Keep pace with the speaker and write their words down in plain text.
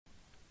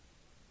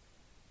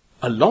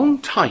A long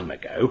time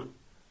ago,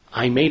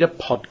 I made a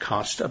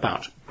podcast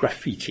about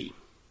graffiti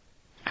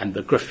and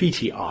the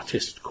graffiti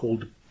artist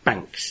called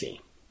Banksy.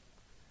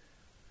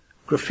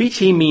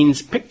 Graffiti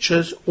means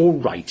pictures or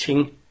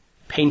writing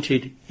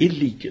painted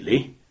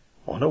illegally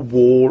on a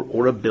wall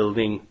or a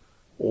building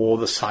or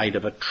the side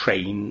of a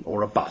train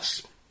or a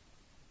bus.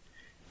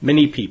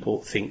 Many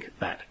people think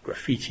that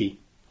graffiti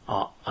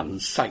are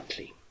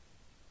unsightly.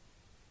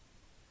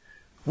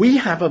 We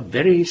have a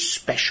very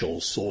special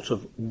sort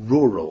of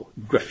rural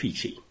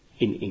graffiti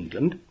in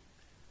England.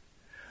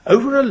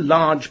 Over a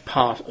large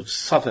part of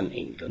southern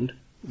England,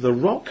 the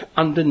rock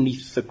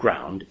underneath the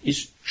ground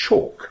is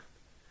chalk.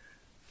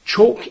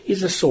 Chalk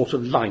is a sort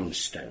of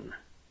limestone.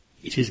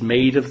 It is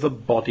made of the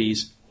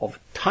bodies of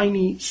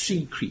tiny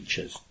sea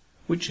creatures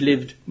which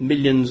lived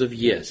millions of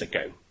years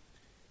ago.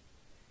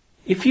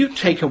 If you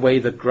take away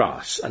the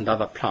grass and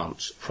other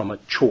plants from a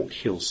chalk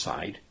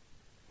hillside,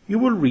 you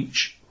will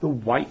reach the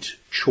white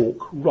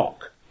chalk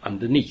rock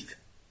underneath.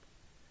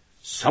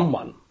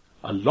 Someone,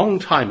 a long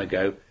time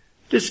ago,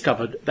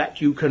 discovered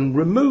that you can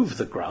remove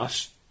the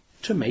grass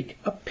to make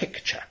a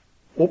picture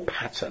or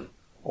pattern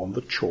on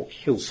the chalk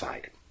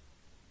hillside.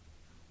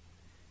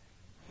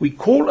 We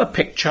call a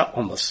picture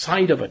on the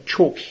side of a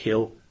chalk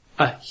hill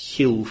a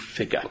hill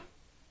figure.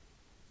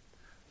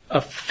 A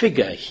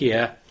figure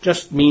here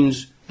just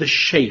means the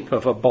shape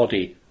of a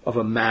body of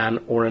a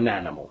man or an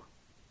animal.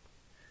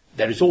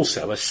 There is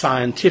also a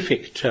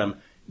scientific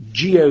term,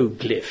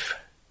 geoglyph,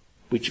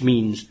 which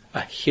means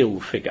a hill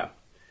figure.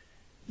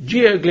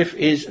 Geoglyph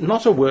is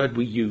not a word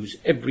we use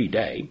every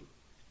day,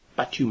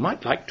 but you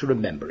might like to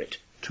remember it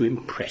to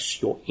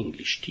impress your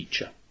English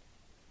teacher.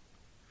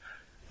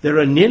 There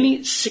are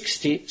nearly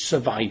 60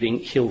 surviving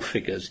hill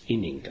figures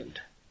in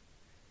England.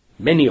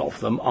 Many of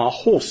them are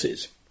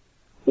horses,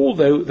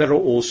 although there are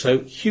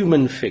also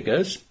human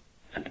figures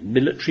and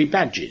military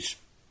badges.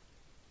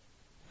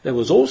 There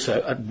was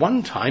also at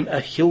one time a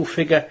hill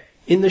figure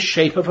in the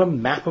shape of a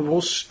map of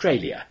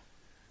Australia,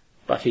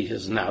 but it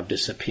has now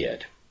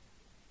disappeared.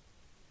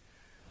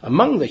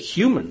 Among the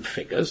human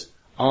figures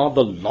are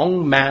the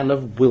Long Man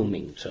of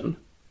Wilmington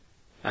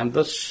and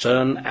the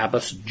Cerne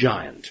Abbas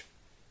giant.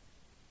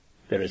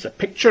 There is a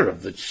picture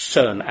of the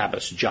Cerne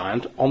Abbas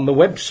giant on the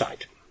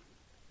website.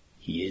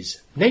 He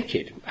is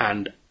naked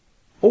and,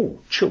 oh,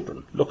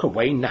 children, look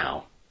away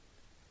now.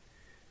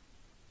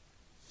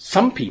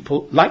 Some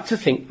people like to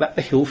think that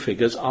the hill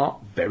figures are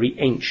very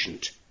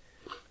ancient.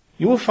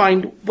 You will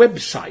find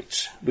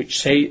websites which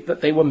say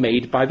that they were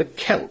made by the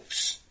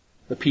Celts,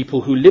 the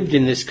people who lived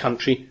in this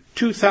country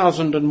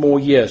 2,000 and more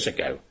years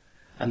ago,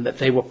 and that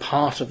they were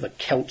part of the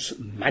Celts'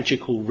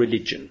 magical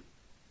religion.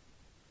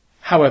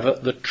 However,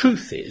 the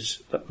truth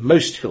is that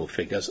most hill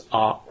figures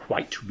are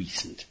quite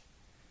recent.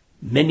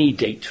 Many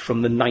date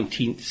from the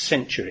 19th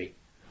century,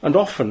 and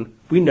often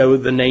we know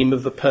the name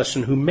of the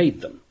person who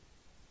made them.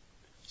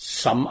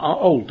 Some are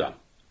older,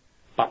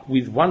 but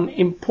with one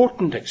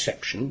important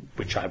exception,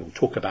 which I will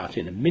talk about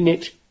in a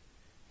minute,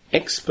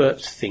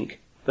 experts think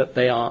that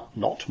they are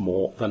not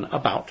more than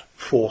about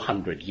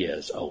 400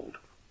 years old.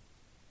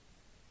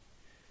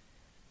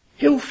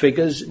 Hill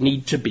figures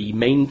need to be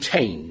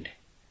maintained.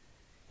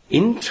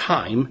 In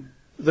time,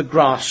 the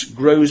grass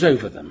grows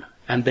over them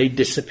and they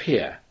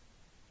disappear.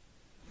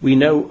 We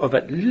know of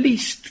at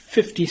least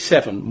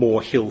 57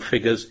 more hill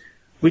figures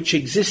which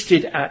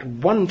existed at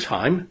one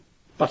time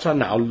but are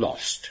now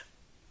lost.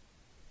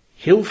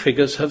 Hill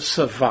figures have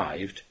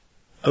survived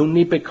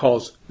only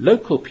because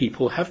local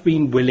people have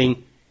been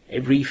willing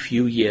every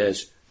few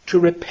years to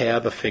repair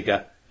the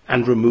figure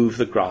and remove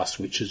the grass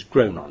which has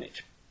grown on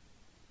it.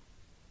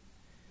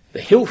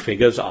 The hill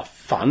figures are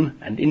fun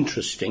and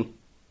interesting,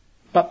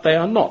 but they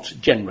are not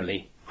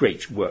generally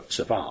great works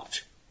of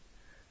art.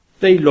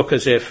 They look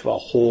as if a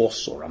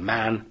horse or a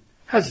man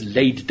has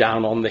laid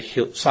down on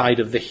the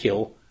side of the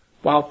hill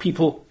while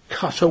people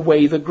cut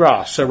away the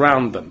grass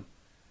around them.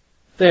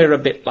 They're a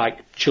bit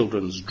like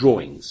children's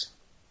drawings.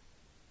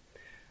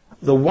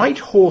 The White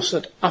Horse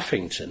at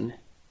Uffington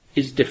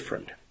is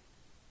different.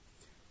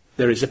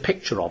 There is a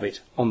picture of it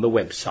on the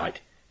website.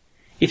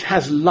 It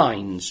has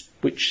lines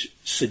which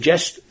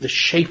suggest the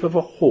shape of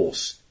a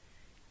horse,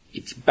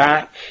 its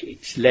back,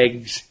 its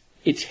legs,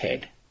 its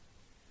head.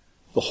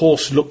 The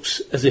horse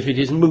looks as if it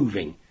is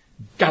moving,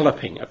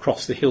 galloping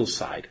across the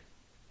hillside.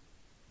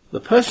 The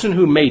person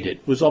who made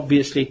it was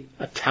obviously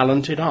a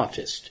talented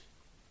artist.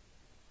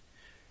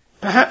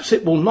 Perhaps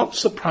it will not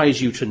surprise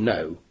you to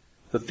know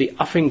that the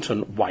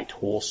Uffington White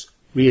Horse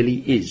really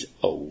is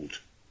old.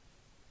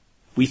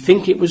 We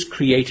think it was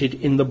created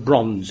in the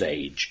Bronze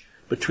Age,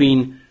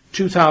 between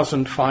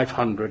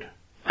 2,500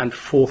 and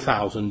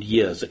 4,000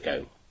 years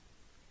ago.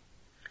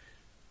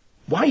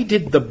 Why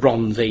did the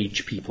Bronze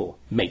Age people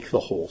make the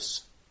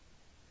horse?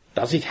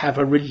 Does it have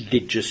a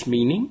religious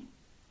meaning?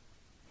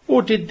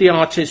 Or did the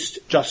artist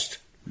just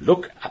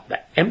look at the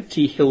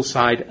empty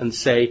hillside and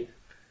say,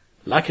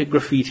 like a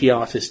graffiti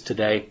artist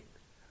today,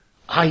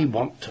 I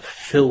want to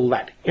fill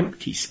that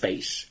empty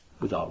space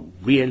with a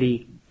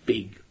really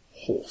big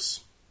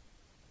horse?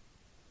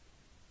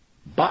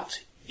 But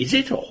is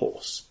it a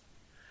horse?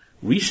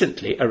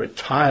 Recently, a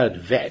retired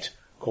vet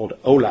called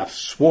Olaf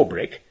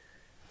Swarbrick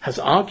has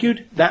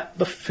argued that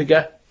the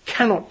figure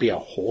cannot be a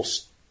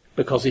horse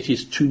because it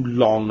is too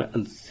long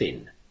and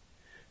thin.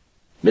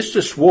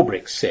 Mr.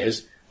 Swarbrick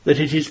says that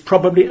it is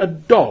probably a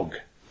dog,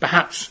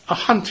 perhaps a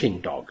hunting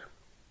dog.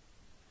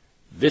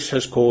 This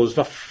has caused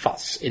a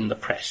fuss in the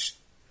press.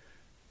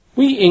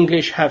 We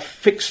English have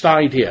fixed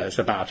ideas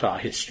about our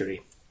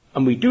history,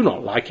 and we do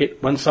not like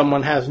it when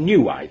someone has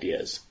new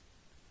ideas.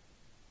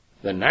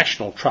 The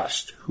National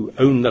Trust, who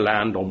own the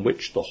land on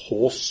which the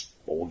horse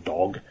or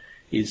dog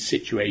is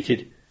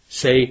situated,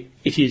 say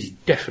it is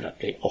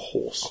definitely a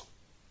horse.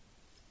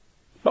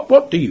 But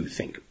what do you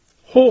think?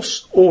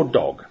 Horse or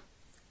dog?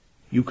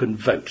 You can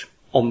vote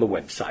on the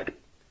website.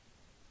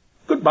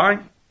 Goodbye.